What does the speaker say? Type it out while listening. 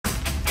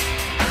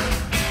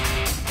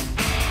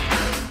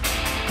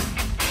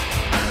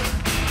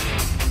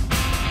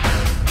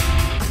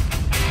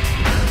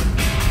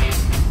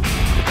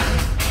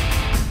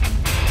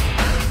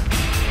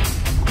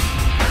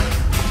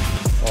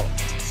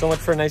So much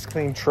for a nice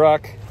clean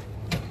truck.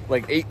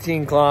 Like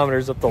 18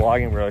 kilometers up the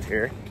logging road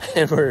here.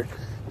 And we're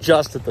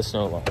just at the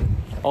snow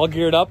line. All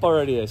geared up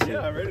already, I see.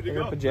 Yeah, ready to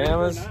go.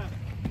 Pajamas.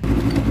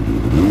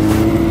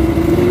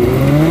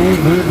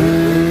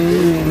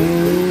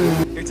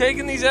 You're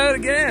taking these out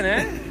again,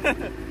 eh?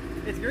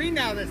 It's green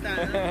now this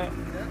time, huh? Yeah.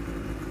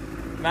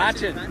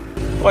 Matching.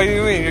 What do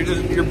you mean?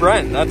 You're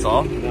Brent, that's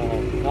all.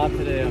 No, not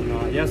today, I'm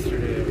not.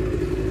 Yesterday.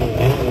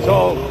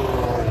 So,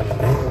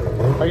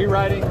 are you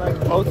riding like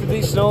both of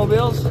these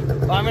snowmobiles?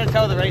 Well, I'm gonna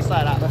tow the race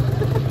sled up.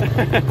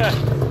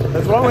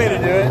 That's one way to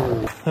do it.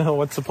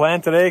 What's the plan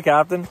today,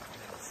 Captain?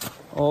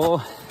 Oh,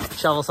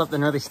 shovel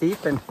something really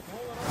steep and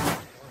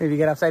maybe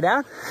get upside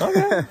down.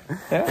 Okay.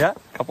 Yeah.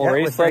 Couple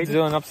race sleds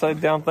doing upside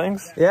down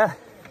things. Yeah.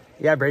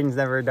 Yeah, Braydon's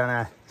never done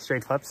a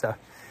straight flip, so it'd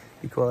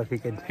be cool if he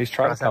could. He's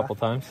tried a couple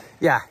times.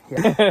 Yeah.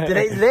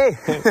 Today's the day.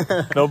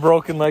 No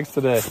broken legs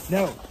today.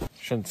 No.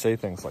 Shouldn't say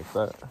things like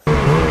that.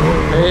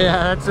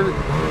 Yeah, that's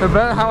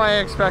about how I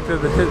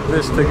expected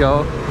this to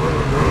go.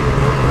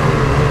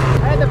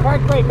 I had the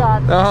park brake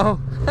on. Oh.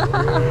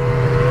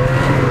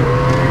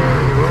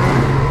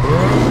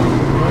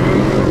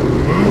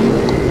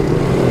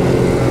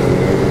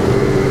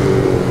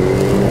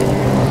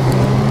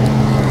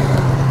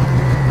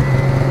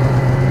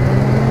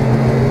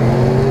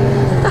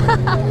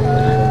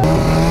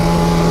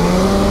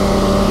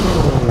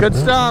 Good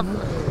stuff.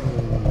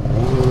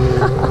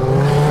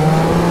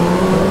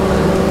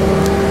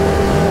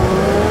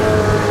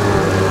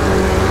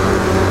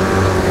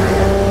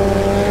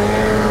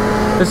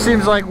 This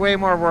seems like way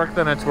more work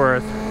than it's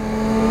worth.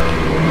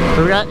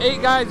 So we got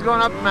 8 guys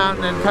going up the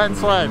mountain and 10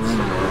 sleds.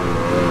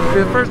 It's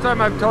the first time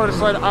I've towed a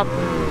sled up.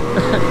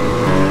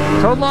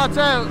 Towed lots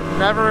out,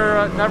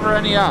 never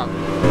any up.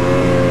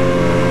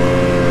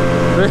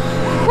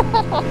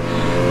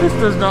 This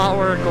does not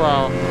work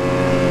well.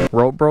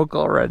 Rope broke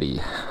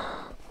already.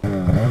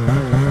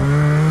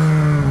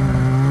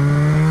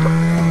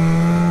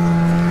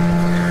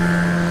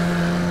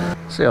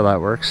 See how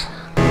that works.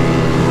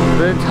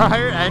 The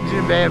entire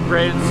engine bay of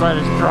Braydon sled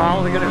is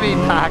probably going to be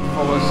packed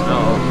full of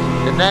snow.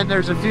 And then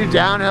there's a few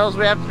downhills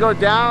we have to go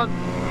down,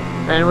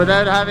 and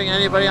without having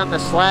anybody on the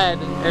sled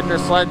and the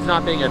sleds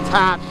not being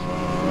attached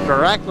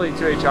directly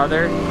to each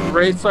other,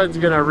 Braydon sled's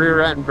going to rear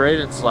end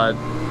Braydon sled.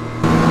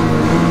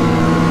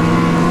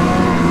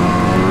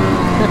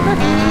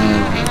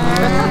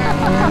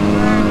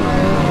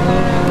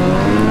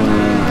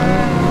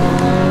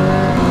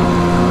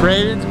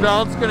 Braydon's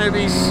belt's gonna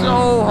be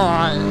so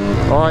hot.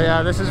 Oh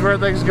yeah, this is where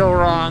things go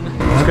wrong.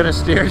 It's gonna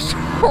steer.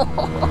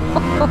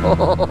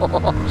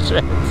 Oh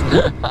shit.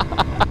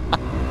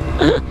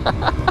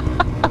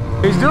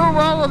 He's doing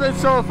well with it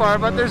so far,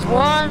 but there's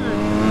one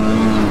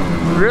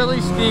really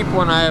steep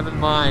one I have in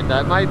mind.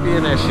 That might be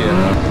an issue.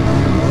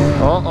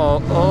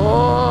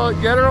 Oh,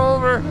 get her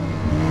over.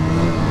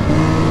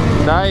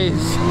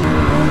 Nice.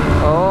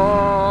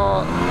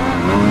 Oh.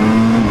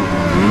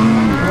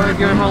 I'm gonna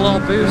give him a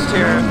little boost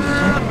here.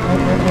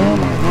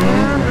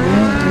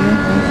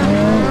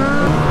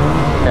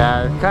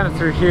 Yeah, kind of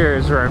through here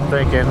is where I'm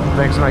thinking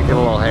things might get a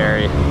little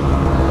hairy.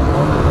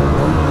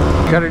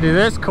 Gotta do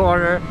this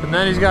corner, and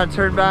then he's gotta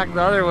turn back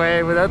the other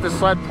way without the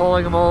sled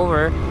pulling him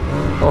over.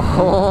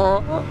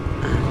 Oh.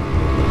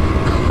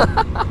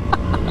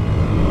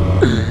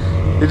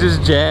 It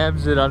just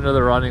jams it under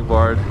the running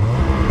board.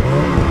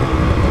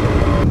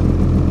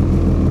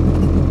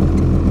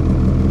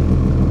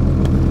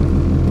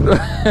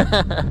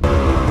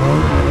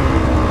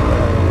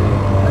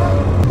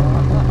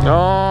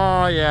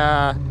 Oh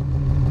yeah.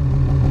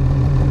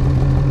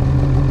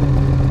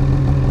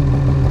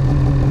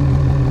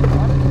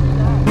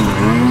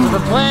 So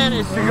the plan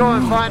is to go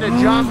and find a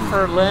jump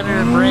for Landon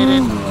and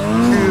Braydon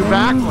to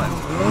backflip.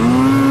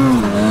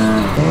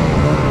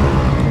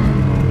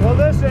 Well,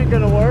 this ain't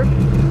gonna work.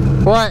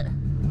 What?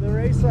 The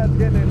race sled's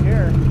getting in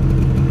here.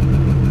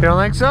 You don't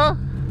think so?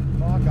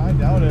 Fuck, I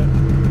doubt it.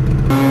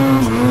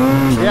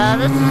 Yeah,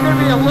 this is going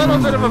to be a little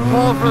bit of a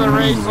pull for the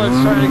race.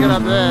 Let's try to get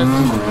up this.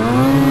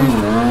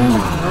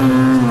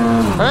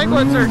 I think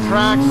once our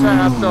track's set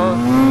up though,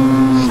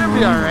 should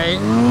be alright.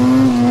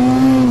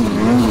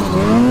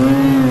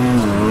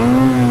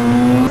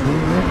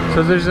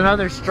 So there's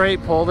another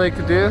straight pull they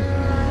could do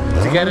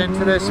to get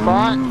into this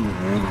spot.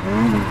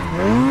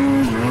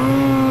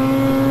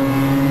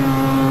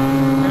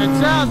 And it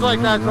sounds like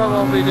that's what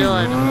we'll be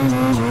doing.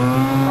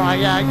 Oh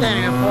yeah, I can't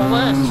even pull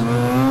this.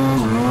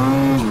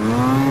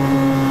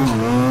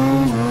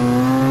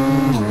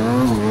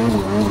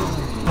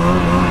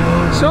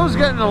 Snow's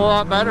getting a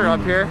lot better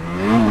up here.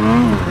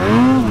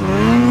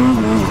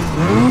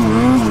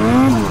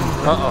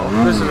 Uh-oh,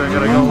 this isn't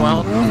gonna go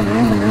well.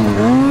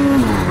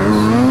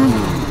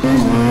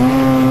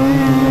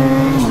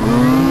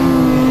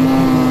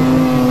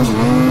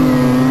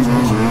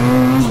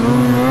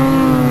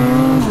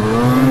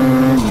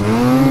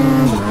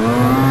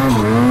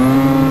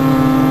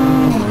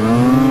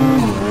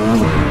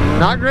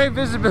 Not great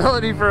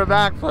visibility for a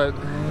backflip.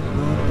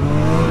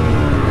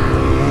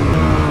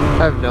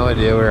 I have no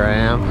idea where I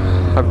am.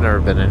 I've never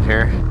been in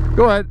here.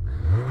 Go ahead.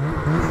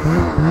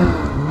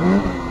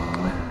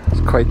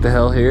 Quite the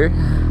hill here.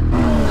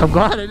 I'm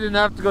glad I didn't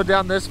have to go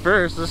down this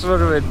first. This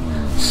would have been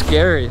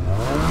scary.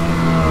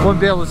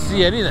 Wouldn't be able to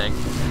see anything.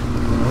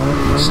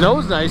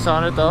 Snow's nice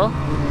on it though.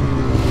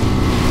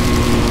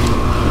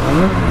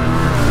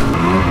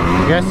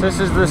 I guess this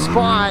is the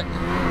spot.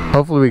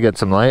 Hopefully we get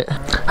some light.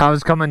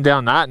 How's coming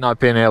down that not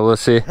being able to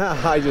see?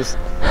 I just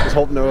was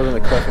hoping there wasn't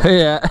a cliff.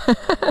 Yeah.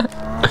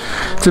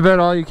 It's about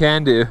all you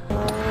can do.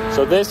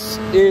 So this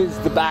is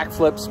the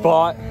backflip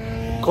spot,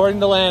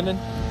 according to Landon.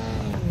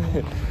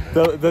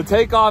 The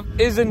takeoff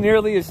isn't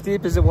nearly as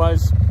steep as it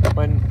was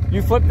when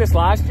you flipped this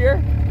last year?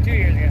 2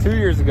 years ago. 2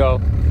 years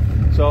ago.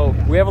 So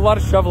we have a lot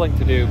of shoveling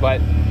to do,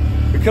 but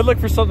we could look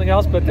for something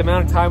else, but the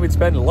amount of time we'd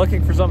spend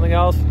looking for something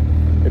else,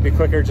 it'd be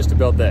quicker just to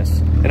build this.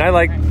 And I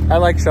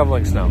like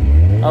shoveling snow.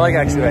 I like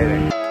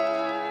excavating.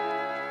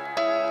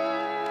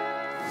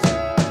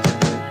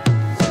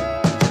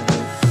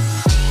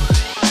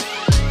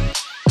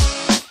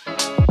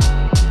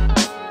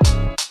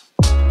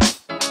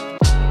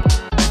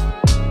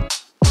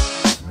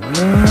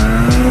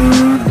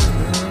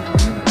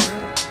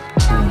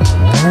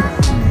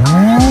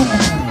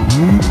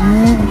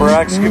 We're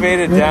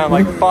excavated down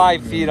like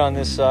 5 feet on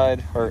this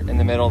side, or in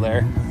the middle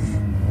there.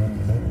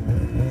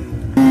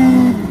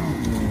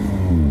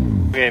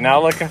 Okay, now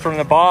looking from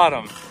the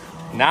bottom.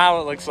 Now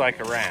it looks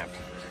like a ramp.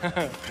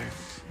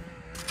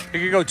 You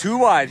could go too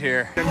wide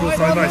here.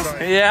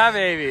 Yeah,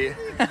 baby.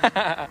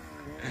 I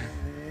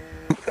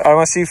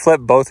want to see you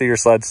flip both of your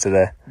sleds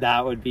today.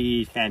 That would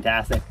be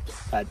fantastic,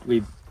 but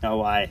we know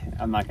why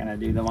I'm not gonna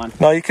do the one.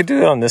 No, you could do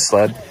it on this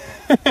sled.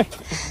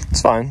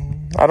 It's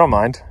fine. I don't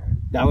mind.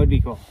 That would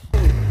be cool.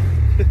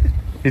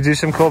 You do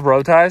some cool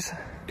bro ties?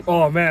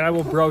 Oh man, I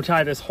will bro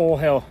tie this whole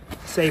hill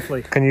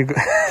safely. Can you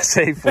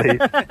safely?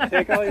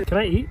 Can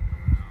I eat?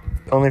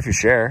 Only if you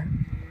share.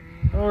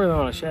 I don't really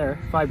want to share.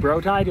 If I bro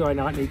tie, do I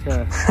not need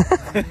to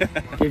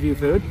give you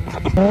food?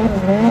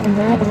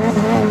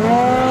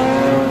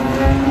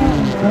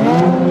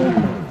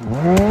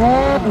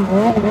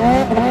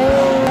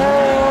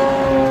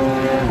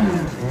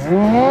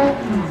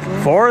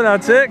 Four,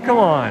 that's it? Come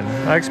on.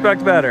 I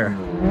expect better.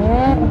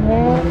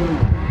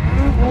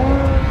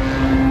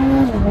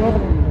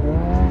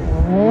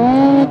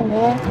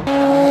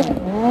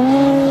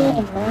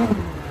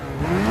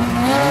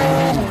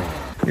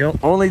 You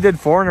only did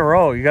 4 in a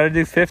row. You got to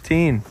do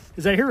 15.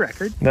 Is that your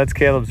record? That's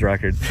Caleb's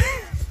record.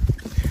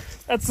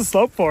 That's the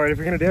slope for it if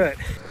you're gonna do it.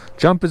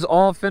 Jump is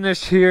all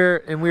finished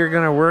here, and we're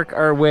gonna work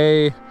our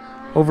way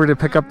over to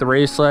pick up the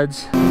race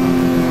sleds.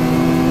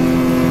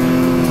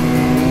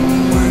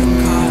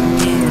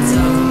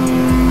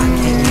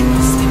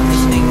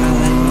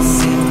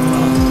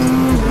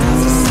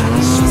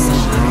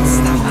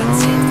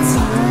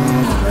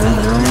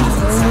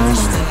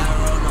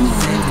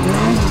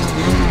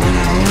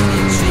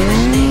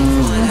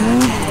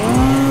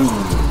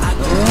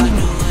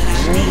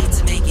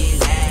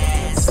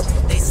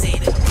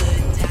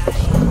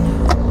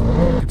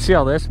 See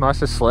how this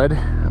must have slid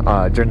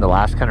during the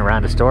last kind of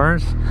round of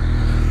storms.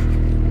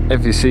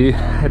 If you see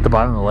at the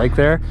bottom of the lake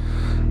there,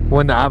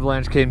 when the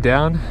avalanche came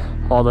down,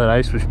 all that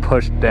ice was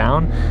pushed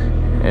down,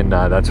 and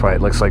that's why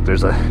it looks like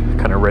there's a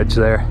kind of ridge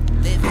there.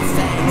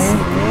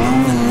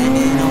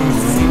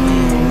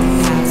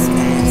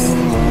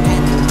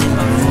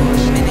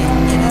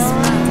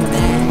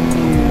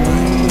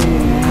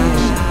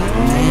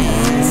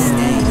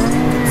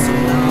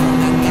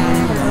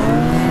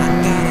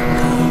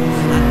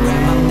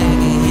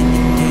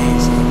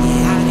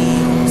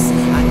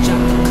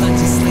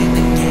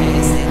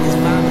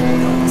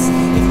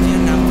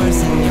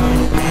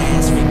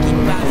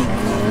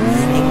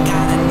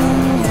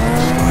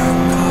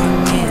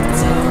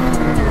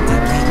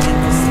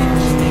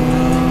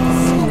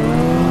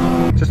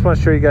 I want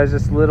to show you guys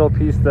this little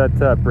piece that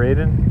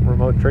Braydon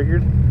remote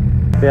triggered.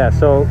 Yeah,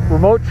 so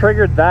remote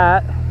triggered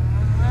that.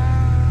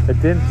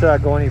 It didn't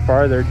go any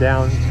farther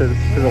down to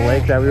the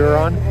lake that we were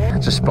on.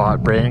 Just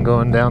spot Braydon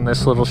going down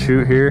this little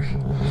chute here.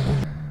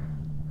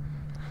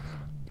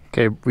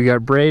 Okay, we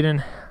got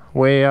Braydon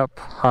way up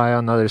high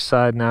on the other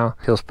side now.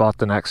 He'll spot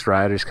the next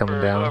riders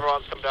coming down. Whoever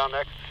wants to come down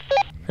next.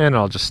 And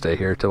I'll just stay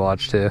here to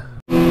watch too.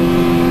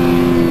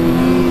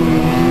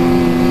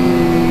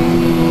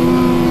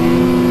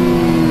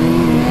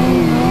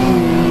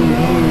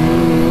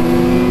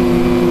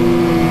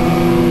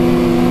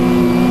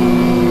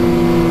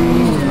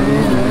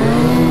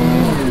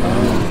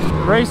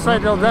 Race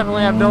sled will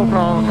definitely have no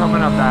problem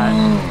coming up that.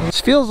 This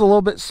feels a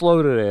little bit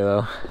slow today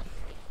though.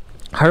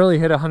 I really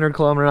hit 100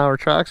 km/h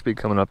track speed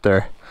coming up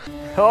there.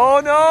 Oh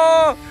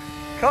no!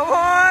 Come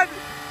on!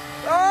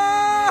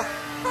 Oh!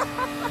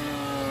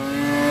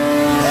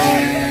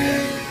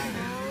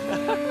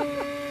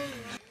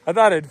 I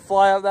thought it'd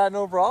fly up that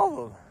no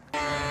problem.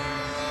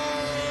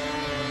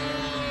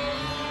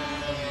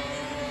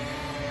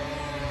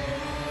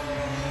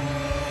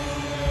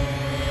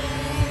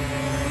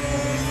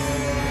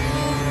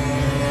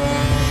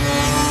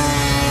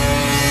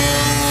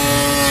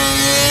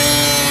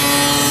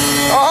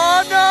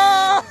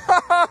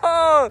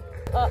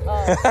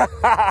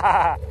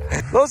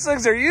 Those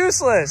things are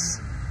useless.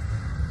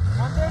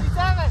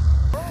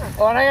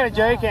 Oh, and I got a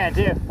jerry can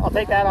too. I'll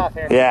take that off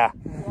here. Yeah.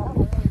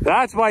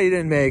 That's why you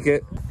didn't make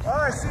it. Oh,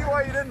 I see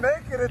why you didn't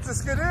make it. It's a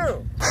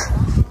skidoo.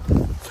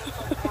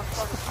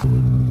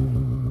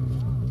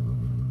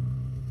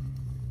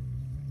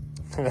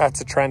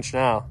 That's a trench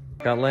now.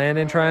 Got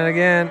Landon trying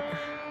again.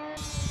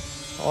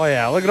 Oh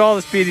yeah, look at all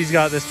the speed he's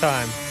got this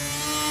time.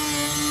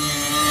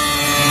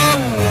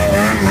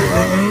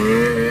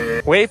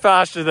 Way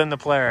faster than the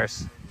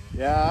Polaris.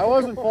 Yeah, I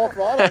wasn't full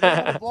throttle. I just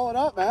had to blow it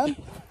up, man.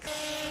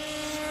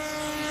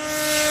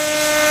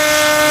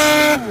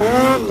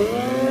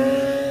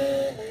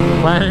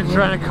 Landon's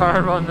trying to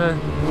carve on the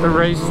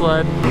race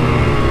sled.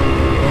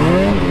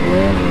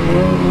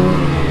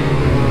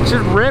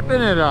 Just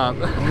ripping it up.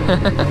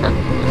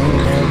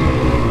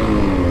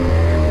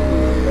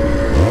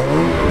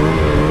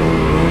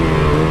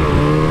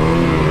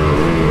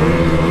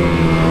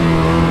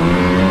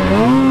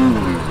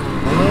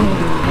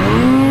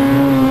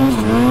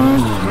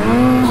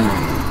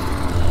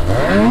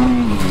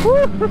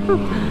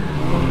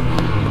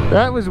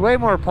 That was way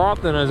more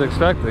pop than I was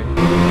expecting.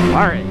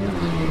 Alright,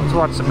 let's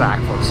watch some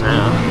backflips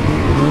now.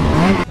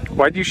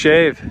 Why'd you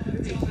shave?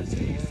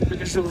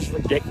 Because it was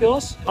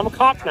ridiculous. I'm a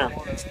cop now.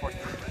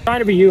 Trying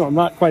to be you, I'm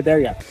not quite there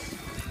yet.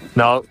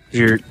 No,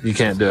 you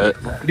can't do it.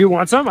 Do you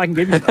want some? I can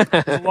give you some.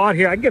 There's a lot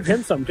here. I can give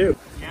him some too.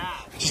 Yeah.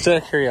 Just out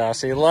of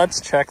curiosity,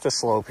 let's check the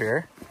slope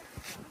here.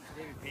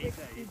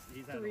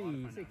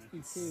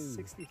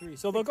 63.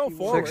 So they'll go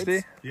forward.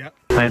 60? Yep.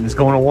 Landon's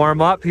going to warm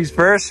up. He's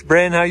first.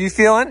 Braydon, how you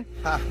feeling?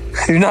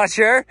 You're not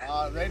sure?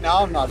 Right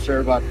now I'm not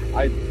sure, but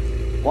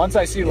once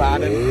I see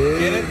Landon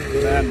get it,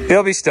 then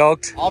He'll be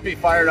stoked. I'll be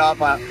fired up.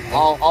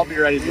 I'll be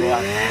ready to go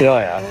out. Oh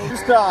yeah.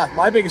 Just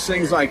my biggest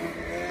thing is like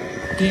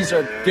these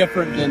are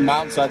different than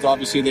mountain sleds.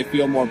 Obviously, they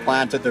feel more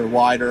planted. They're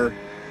wider.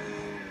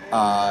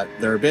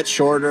 They're a bit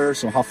shorter,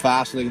 so how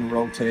fast they can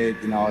rotate.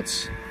 You know,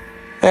 it's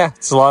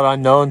a lot of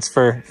unknowns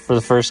for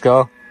the first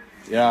go.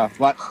 yeah,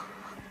 but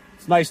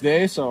it's a nice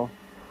day, so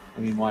I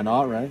mean, why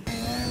not, right?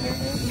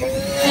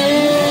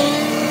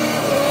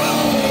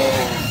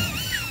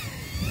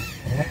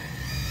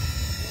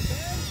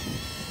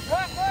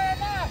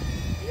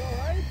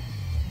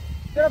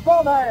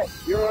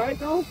 You alright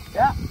though?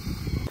 Yeah.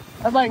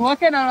 I was like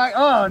looking, I'm like,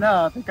 oh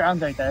no, the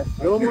ground's right there.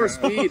 A little more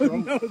speed.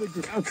 No,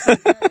 the ground's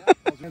right there.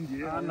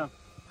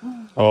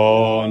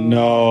 Oh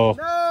no.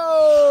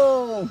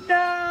 No!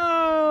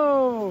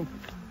 No!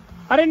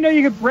 I didn't know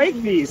you could break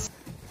these.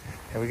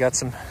 Yeah, we got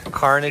some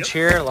carnage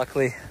here.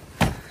 Luckily,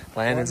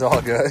 Landon's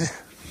all good.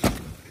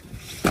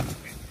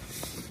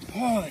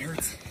 Oh,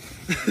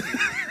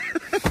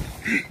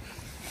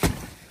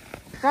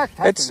 that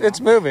hurts. It's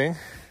moving.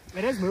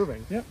 It is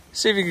moving. Yep.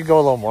 See if you could go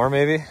a little more,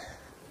 maybe.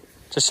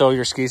 Just so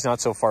your ski's not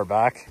so far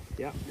back.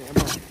 Yeah.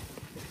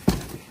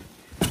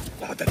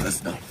 Oh, that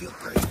does not feel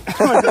great.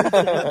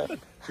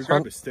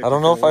 I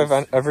don't know if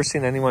I've ever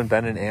seen anyone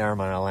bend an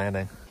A-arm on a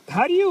landing.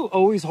 How do you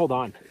always hold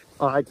on?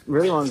 Oh, I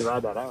really wanted to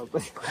ride that out. I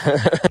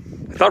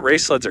thought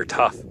race sleds are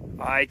tough.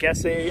 I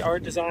guess they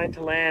aren't designed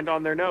to land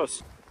on their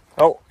nose.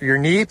 Oh, your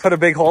knee put a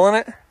big hole in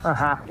it?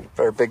 Uh-huh.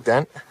 Or a big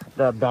dent?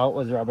 The belt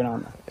was rubbing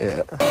on it.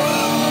 Yeah.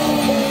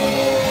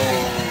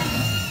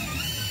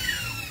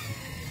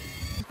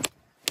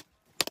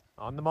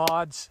 On the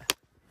mods.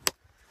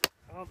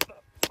 Do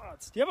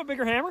you have a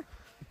bigger hammer?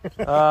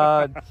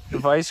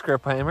 Vice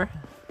grip hammer.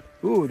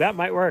 Ooh, that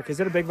might work. Is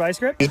it a big vice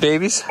grip? These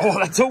babies? Oh,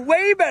 that's a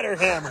way better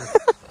hammer.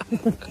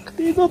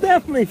 These will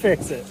definitely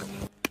fix it.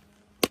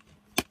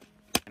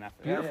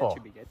 Beautiful. Yeah, it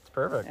should be good. It's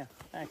perfect. Yeah,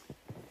 thanks.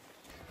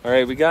 All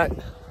right, we got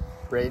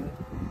Braydon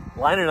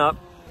lining up.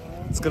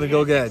 It's gonna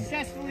go good.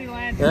 Successfully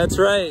landed. That's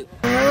right.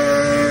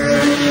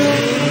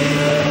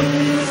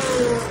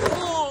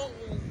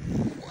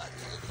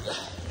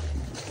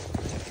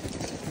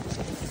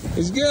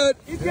 He's good.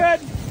 He's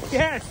good.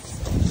 Yes.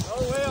 No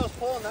way I was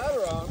pulling that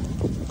around.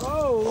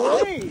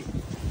 Oh, wait.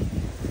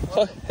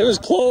 It was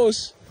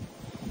close.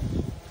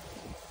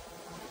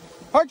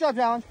 Hard job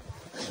challenge.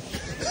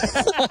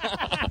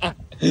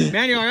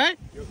 Man, you all right?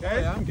 You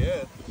okay? Yeah, I'm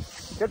good.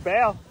 Good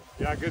bail.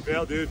 Yeah, good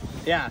bail, dude.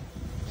 Yeah.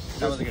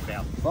 That was a good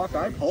bail. Fuck,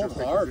 I pulled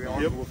hard.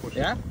 Yep.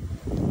 Yeah?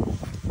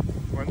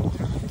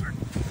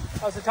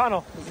 How's the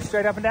tunnel? Is it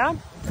straight up and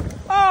down?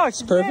 Oh,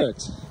 it's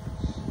Perfect.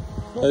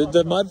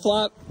 The mud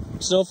flap,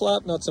 snow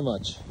flap, not so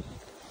much.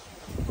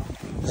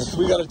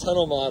 We got a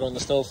tunnel mod on the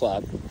snow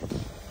flap.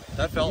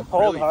 That felt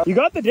really hard. You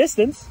got the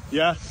distance.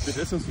 Yeah, the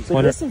distance was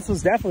The distance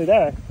was definitely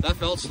there. That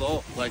felt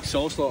slow, like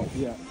so slow.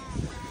 Yeah.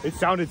 It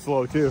sounded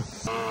slow too.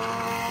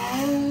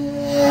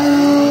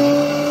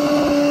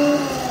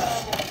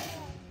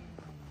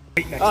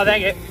 Oh,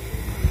 thank you.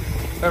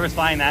 Whoever's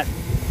flying that.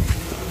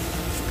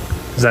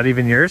 Is that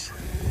even yours?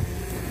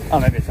 Oh,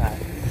 maybe it's not.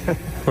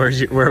 Where was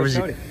you?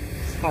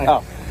 Oh,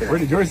 Where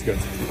did yours go?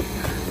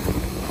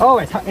 oh,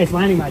 it's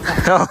landing my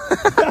time.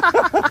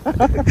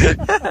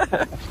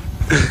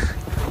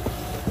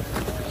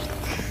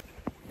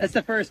 That's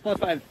the first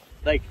flip I've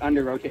like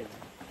under rotated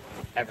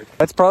ever.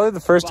 That's probably the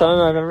first time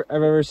I've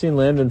ever seen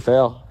Landon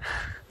fail.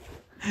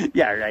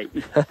 Yeah, right.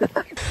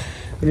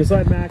 and your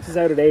sled maxes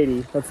out at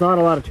 80, that's not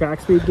a lot of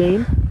track speed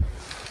gain.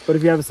 But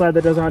if you have a sled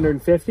that does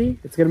 150,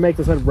 it's going to make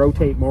the sled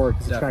rotate more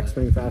because the track's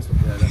spinning faster.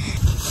 Yeah,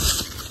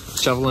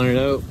 shoveling it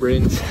out,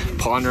 Braydon's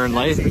pondering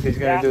life if he's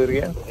going to do it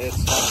again.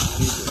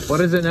 What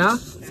is it now?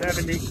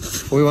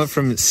 70. We went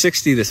from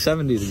 60 to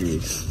 70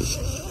 degrees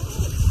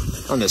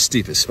on the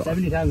steepest spot.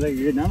 70 sounds like a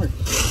good number.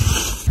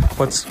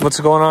 What's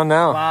going on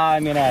now? Well,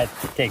 I'm going to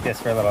take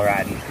this for a little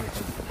ride.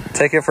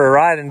 Take it for a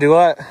ride and do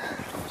what?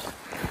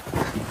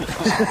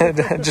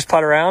 Just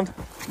putt around?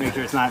 Make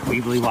sure it's not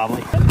weebly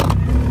wobbly.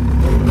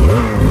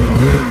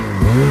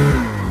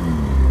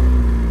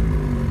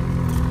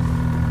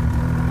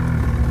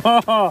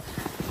 Oh.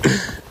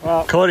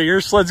 Well, Cody,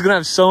 your sled's gonna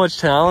have so much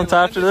talent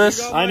after this.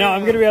 I know,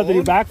 I'm gonna be able to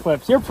do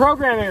backflips. You're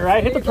programming it,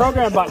 right? Hit the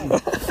program button.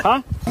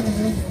 Huh?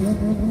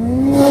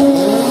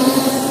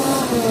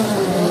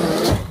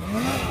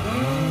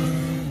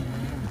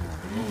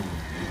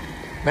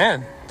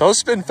 Man, those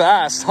spin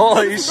fast.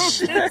 Holy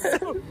shit.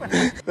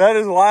 That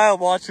is wild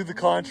watching the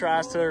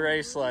contrast to a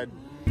race sled.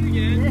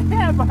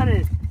 Yeah,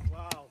 buddy.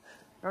 Wow.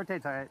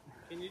 Rotates all right.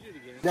 Can you do it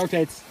again?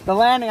 Rotates. The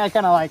landing, I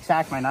kind of like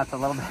sacked my nuts a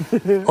little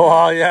bit.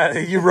 Oh yeah,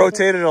 you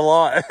rotated a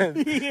lot.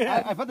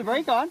 Yeah. I put the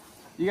brake on.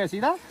 You guys see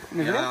that?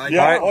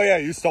 Yeah. Oh yeah,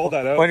 you stalled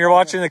that out. When you're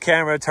watching the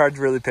camera, it's hard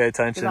to really pay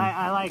attention.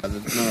 I like.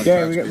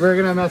 Yeah, we're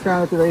gonna mess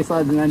around with the race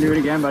sleds and then do it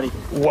again, buddy.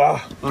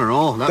 Wow. I don't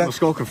know. That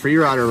Muskoka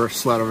Freerider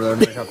sled over there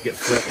might have to get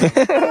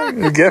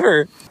flipped. Give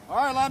her. All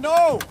right, Lando.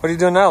 What are you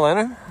doing now,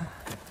 Landon?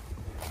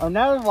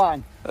 Another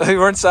one. You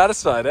weren't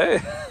satisfied, eh?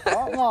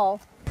 Oh, no.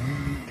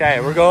 Okay,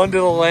 we're going to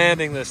the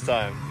landing this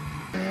time.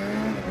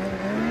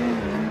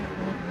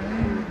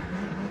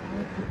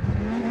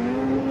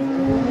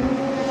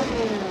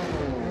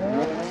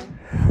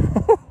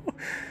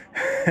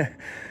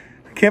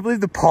 I can't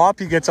believe the pop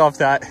he gets off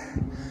that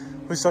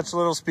with such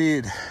little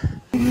speed.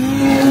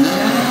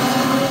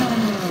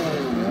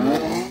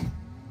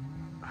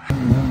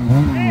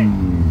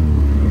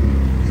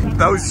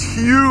 That was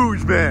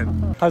huge,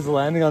 man. How's the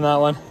landing on that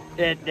one?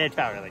 It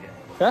felt really good.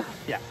 Yeah?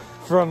 Yeah.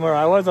 From where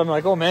I was, I'm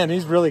like, oh man,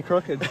 he's really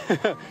crooked.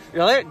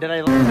 Really? Did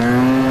I?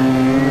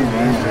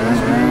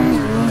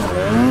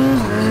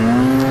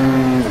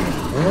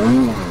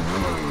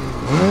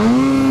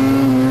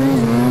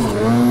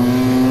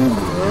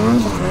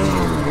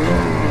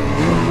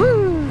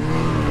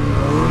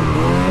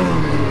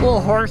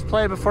 Little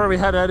horseplay before we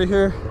head out of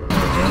here.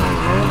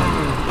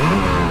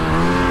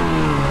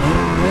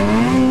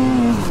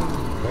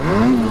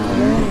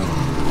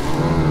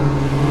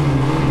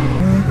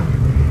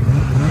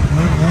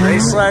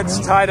 Race sleds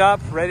tied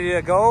up, ready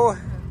to go.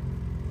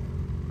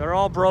 They're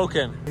all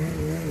broken.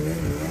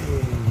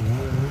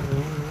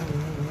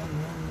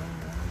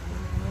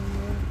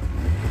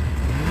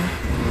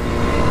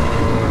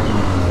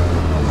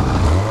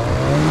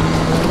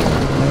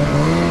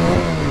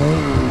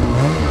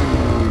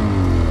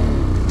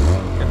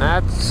 And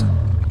that's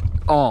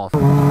all.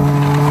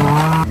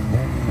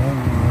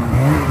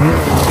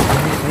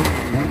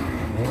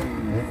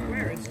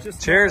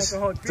 Cheers.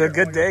 It's a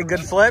good day, good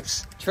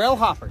flips. Trail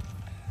hopper.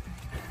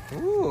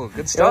 Ooh,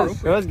 good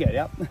stuff. It was good,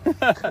 yep.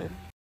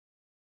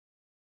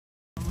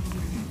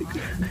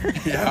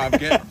 Yeah, I'm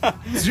getting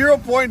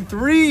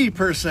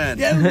 0.3%.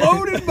 Get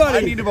loaded, buddy.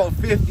 I need about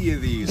 50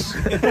 of these.